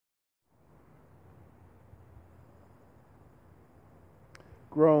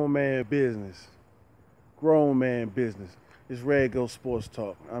Grown man business. Grown man business. It's Red Ghost Sports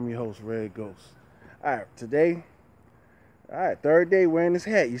Talk. I'm your host, Red Ghost. All right, today, all right, third day wearing this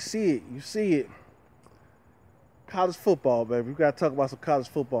hat. You see it. You see it. College football, baby. We got to talk about some college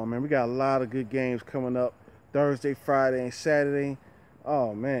football, man. We got a lot of good games coming up Thursday, Friday, and Saturday.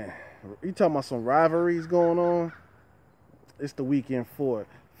 Oh, man. You talking about some rivalries going on? It's the weekend for it.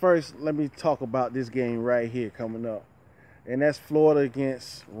 First, let me talk about this game right here coming up. And that's Florida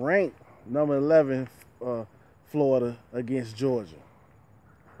against ranked number 11 Florida against Georgia.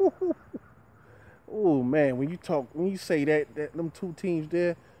 Oh man, when you say that them two teams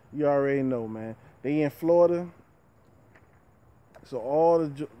there, you already know, man. They in Florida, so all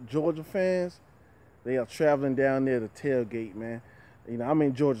the Georgia fans, they are traveling down there to tailgate, man. You know, I'm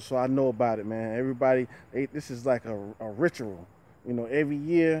in Georgia, so I know about it, man. Everybody, this is like a ritual. You know, every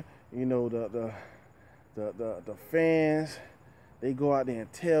year, you know the fans, they go out there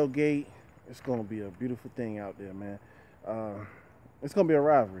and tailgate. It's gonna be a beautiful thing out there, man. It's gonna be a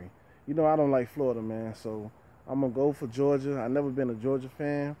rivalry. You know, I don't like Florida, man, so I'm gonna go for Georgia. I've never been a Georgia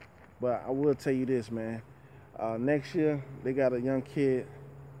fan, but I will tell you this, man. Next year, they got a young kid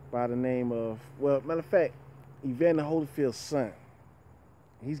by the name of, well, matter of fact, Evander Holyfield's son.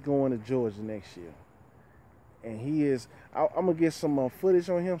 He's going to Georgia next year, and he is. I'm gonna get some footage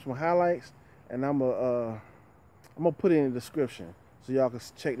on him, some highlights, and I'm gonna put it in the description so y'all can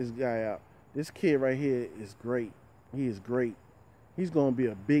check this guy out. This kid right here is great. He is great. He's gonna be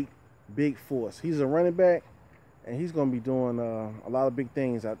a big force. He's a running back, and he's gonna be doing a lot of big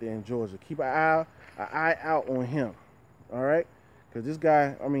things out there in Georgia. Keep an eye out on him. All right, because this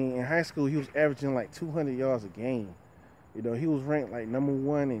guy, I mean, in high school he was averaging like 200 yards a game. You know, he was ranked like number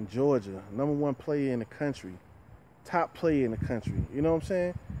one in Georgia, number one player in the country, top player in the country. You know what I'm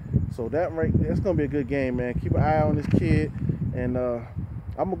saying? So that's gonna be a good game, man. Keep an eye on this kid, and I'm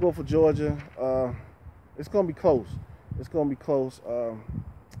gonna go for Georgia. It's gonna be close. It's gonna be close.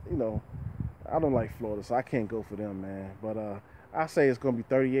 You know, I don't like Florida, so I can't go for them, man. But I say it's gonna be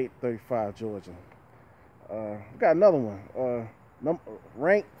 38-35 Georgia. We got another one.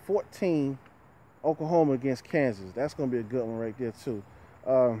 Ranked 14 Oklahoma against Kansas. That's gonna be a good one right there too.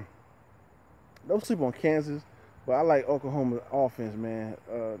 Don't sleep on Kansas, but I like Oklahoma offense, man.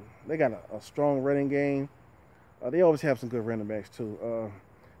 They got a strong running game. They always have some good running backs too.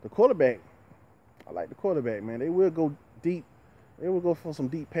 The quarterback, I like the quarterback, man. They will go deep. They will go for some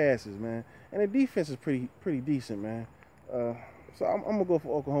deep passes, man. And the defense is pretty decent, man. So I'm gonna go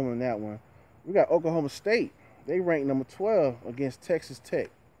for Oklahoma in that one. We got Oklahoma State. They ranked number 12 against Texas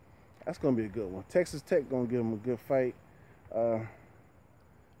Tech. That's gonna be a good one. Texas Tech gonna give them a good fight.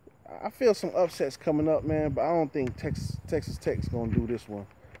 I feel some upsets coming up, man, but I don't think Texas Tech's gonna do this one.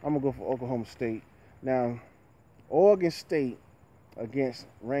 I'm gonna go for Oklahoma State. Now, Oregon State against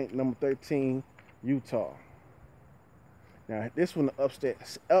ranked number 13 Utah. Now, this one, the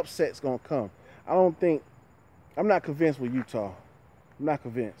upset's gonna come. I'm not convinced with Utah. I'm not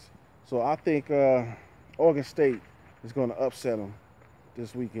convinced. So I think Oregon State is gonna upset them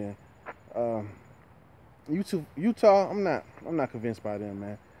this weekend. Utah, I'm not convinced by them,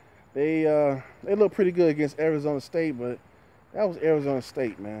 man. They look pretty good against Arizona State, but that was Arizona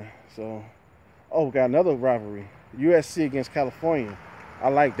State, man. So, we got another rivalry: USC against California. I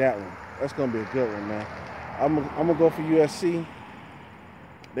like that one. That's gonna be a good one, man. I'm gonna go for USC.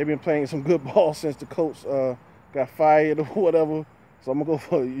 They've been playing some good ball since the coach got fired or whatever. So I'm gonna go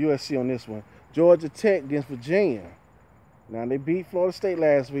for USC on this one. Georgia Tech against Virginia. Now they beat Florida State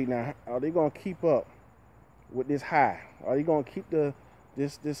last week. Now are they gonna keep up with this high? Are they gonna keep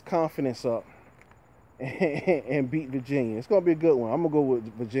this confidence up and beat Virginia? It's gonna be a good one. I'm gonna go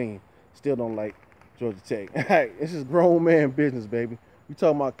with Virginia. Still don't like Georgia Tech. All right, this is grown man business, baby. We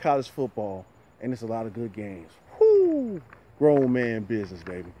talking about college football, and it's a lot of good games. Whoo! Grown man business,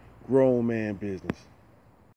 baby. Grown man business.